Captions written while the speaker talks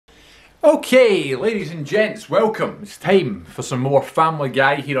Okay, ladies and gents, welcome. It's time for some more Family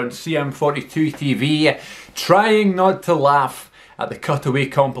Guy here on CM42 TV. Trying not to laugh at the Cutaway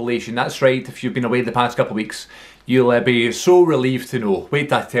Compilation. That's right, if you've been away the past couple of weeks, you'll be so relieved to know. Wait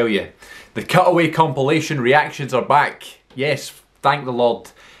till I tell you. The Cutaway Compilation reactions are back. Yes, thank the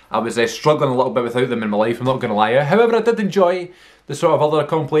Lord. I was struggling a little bit without them in my life, I'm not going to lie. However, I did enjoy the sort of other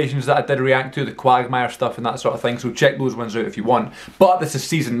compilations that I did react to, the Quagmire stuff and that sort of thing, so check those ones out if you want. But this is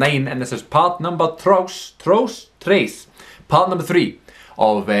season 9 and this is part number tres, part number 3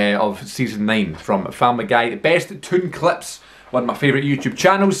 of season 9 from Family Guy. Best Toon Clips, one of my favourite YouTube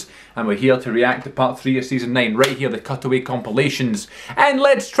channels, and we're here to react to part 3 of season 9, right here, the Cutaway Compilations. And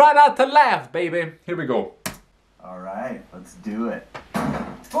let's try not to laugh, baby. Here we go. Alright, let's do it.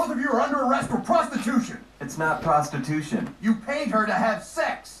 Both of you are under arrest for prostitution. It's not prostitution. You paid her to have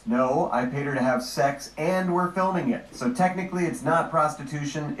sex. No, I paid her to have sex and we're filming it. So technically it's not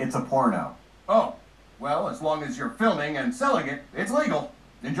prostitution, it's a porno. Oh, well, as long as you're filming and selling it, it's legal.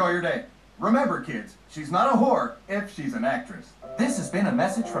 Enjoy your day. Remember, kids, she's not a whore if she's an actress. This has been a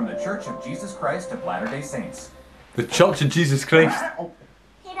message from the Church of Jesus Christ of Latter-day Saints. The Church of Jesus Christ.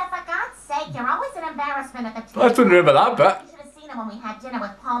 Peter, for God's sake, you're always an embarrassment at the table. I don't remember that bit. You should have seen him when we had dinner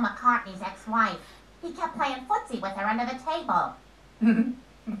with Paul McCartney's ex-wife. He kept playing footsie with her under the table.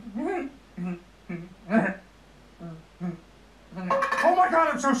 Oh my God,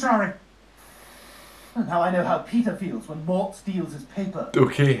 I'm so sorry. Now I know how Peter feels when Mort steals his paper.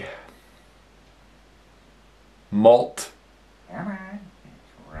 Okay. Malt. Come on.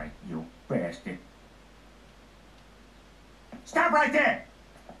 That's right, you bastard. Stop right there.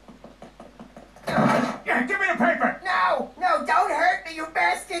 Yeah, give me the paper. No, don't hurt me, you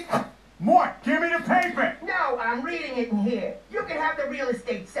bastard! Mort, give me the paper. No, I'm reading it in here. You can have the real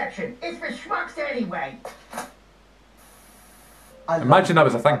estate section. It's for schmucks anyway. Imagine that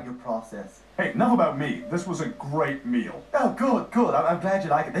was a thing. Your process. Hey, enough about me. This was a great meal. Oh, good. I'm glad you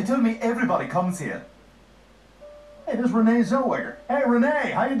like it. They told me everybody comes here. Hey, there's Renee Zellweger. Hey,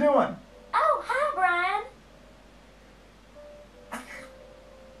 Renee, how you doing? Oh, hi, Brian.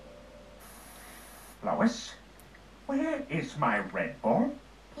 Lois, where is my Red Bull?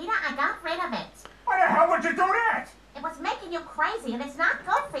 Peter, I got rid of it. Why the hell would you do that? It was making you crazy, and it's not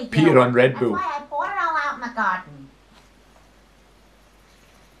good for you. Peter on Red Bull. That's why I poured it all out in the garden.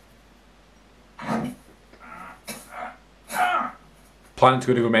 Planning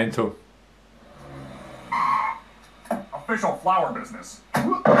to go mental. Official flower business.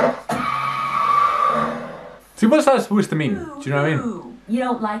 See, what's that supposed to mean? Do you know what I mean? You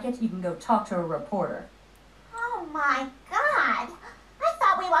don't like it? You can go talk to a reporter. Oh my God! I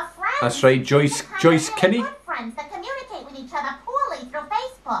thought we were friends. That's right, Joyce Really Kinney. good friends that communicate with each other poorly through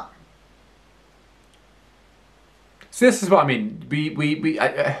Facebook. See, this is what I mean.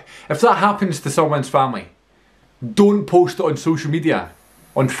 If that happens to someone's family, don't post it on social media,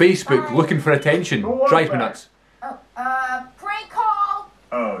 on Facebook, looking for attention. Drives me nuts. Prank call!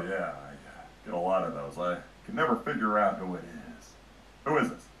 Oh, yeah. I get a lot of those. I can never figure out who it is. Who is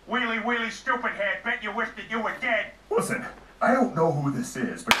this? Wheelie, stupid head. Bet you wish that you were dead. Listen, I don't know who this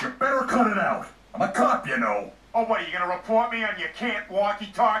is, but you better cut it out. I'm a cop, you know. Oh, what, are you gonna report me on your can't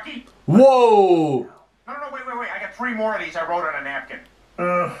walkie-talkie? Whoa! No, wait. I got 3 more of these I wrote on a napkin.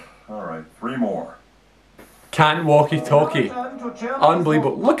 Alright, 3 more. Can't walkie-talkie.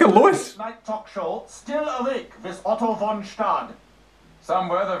 Unbelievable. Look at Lois. Night talk show, still awake with Otto von Stad. Some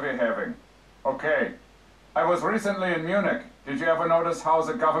weather we're having. Okay. I was recently in Munich. Did you ever notice how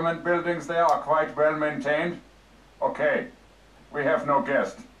the government buildings there are quite well maintained? Okay. We have no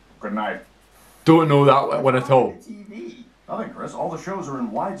guest. Good night. Don't know that one at all. TV. Nothing, Chris. All the shows are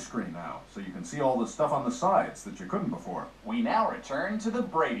in widescreen now, so you can see all the stuff on the sides that you couldn't before. We now return to the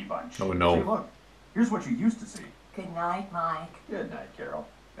Brady Bunch. Oh See, no. look. Here's what you used to see. Good night, Mike. Good night, Carol.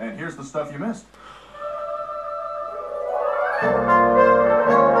 And here's the stuff you missed.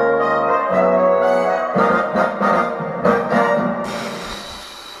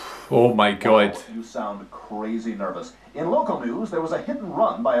 Oh my God. You sound crazy nervous. In local news, there was a hit and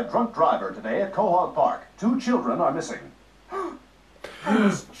run by a drunk driver today at Quahog Park. 2 children are missing. I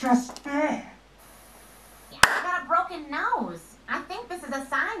was just there. Yeah, I got a broken nose. I think this is a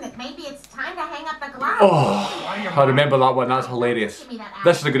sign that maybe it's time to hang up the gloves. Oh, I remember that one. That's hilarious.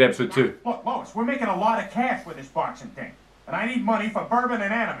 This is a good episode too. Look, Lois, we're making a lot of cash with this boxing thing. And I need money for bourbon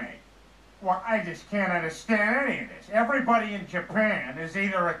and anime. Well, I just can't understand any of this. Everybody in Japan is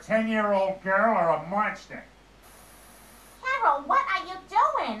either a 10-year-old girl or a monster. Carol, what are you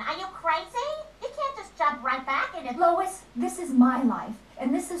doing? Are you crazy? You can't just jump right back into... Lois, this is my life,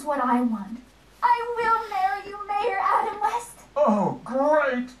 and this is what I want. I will marry you, Mayor Adam West. Oh,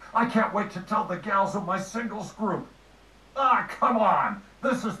 great! I can't wait to tell the gals of my singles group. Ah, come on!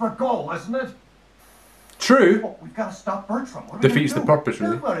 This is the goal, isn't it? True. Oh, we've got to stop Bertram. What are we Defeats the gonna do? purpose,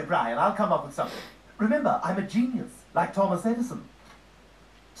 really. Don't worry, Brian. I'll come up with something. Remember, I'm a genius, like Thomas Edison.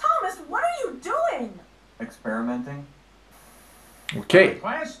 Thomas, what are you doing? Experimenting? Okay.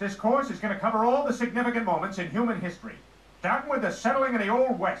 Class, this course is going to cover all the significant moments in human history. Starting with the settling of the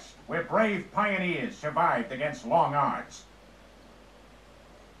Old West, where brave pioneers survived against long odds.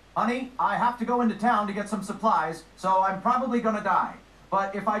 Honey, I have to go into town to get some supplies, so I'm probably gonna die.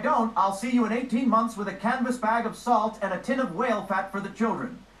 But if I don't, I'll see you in 18 months with a canvas bag of salt and a tin of whale fat for the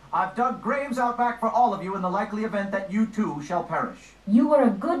children. I've dug graves out back for all of you in the likely event that you too shall perish. You were a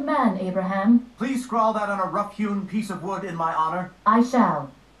good man, Abraham. Please scrawl that on a rough-hewn piece of wood in my honor. I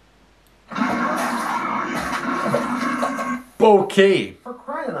shall. Okay. For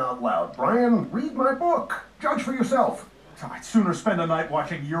crying out loud, Brian, read my book. Judge for yourself. I'd sooner spend a night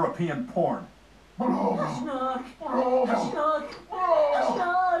watching European porn. Snook. Snook. Snook.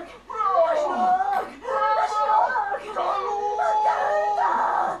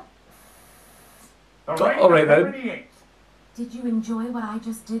 All right then. Did you enjoy what I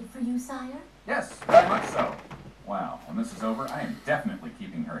just did for you, sire? Yes, very much so. Wow, when this is over, I am definitely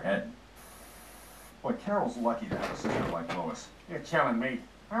keeping her head. Boy, Carol's lucky to have a sister like Lois. You're telling me.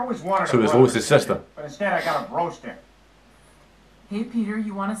 I always wanted So a is brother, Lois' sister. but instead I got a broaster. Hey, Peter,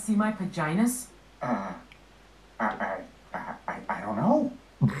 you want to see my paginas? I don't know.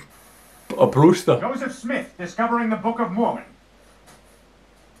 A Brewster. Joseph Smith, Discovering the Book of Mormon.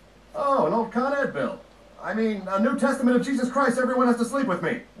 Oh, an old Con Ed bill. I mean, a New Testament of Jesus Christ, everyone has to sleep with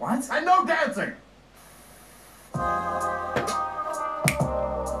me. What? And no dancing!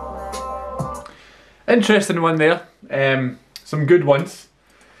 Interesting one there. Some good ones.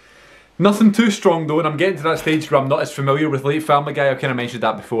 Nothing too strong though, and I'm getting to that stage where I'm not as familiar with late Family Guy. I've kind of mentioned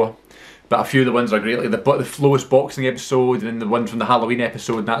that before. But a few of the ones are great, like the Lois boxing episode, and then the ones from the Halloween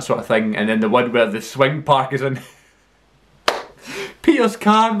episode and that sort of thing. And then the one where the swing park is in Peter's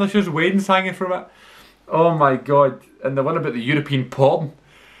car and there's just Wayne's hanging from it. Oh my god. And the one about the European porn.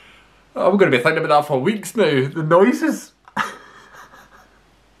 I'm going to be thinking about that for weeks now. The noises.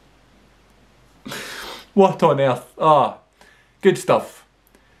 What on earth? Ah, good stuff.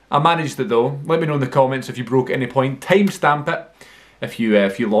 I managed it though. Let me know in the comments if you broke at any point. Timestamp it if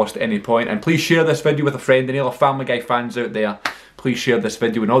you lost at any point. And please share this video with a friend. Any other Family Guy fans out there, please share this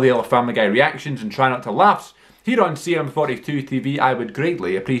video and all the other Family Guy reactions and try not to laughs here on CM42 TV. I would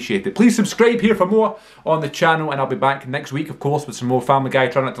greatly appreciate it. Please subscribe here for more on the channel, and I'll be back next week, of course, with some more Family Guy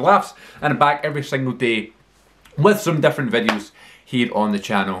Try Not to Laughs, and I'm back every single day with some different videos here on the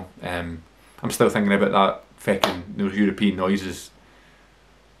channel. I'm still thinking about that those European noises.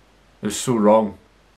 It was so wrong.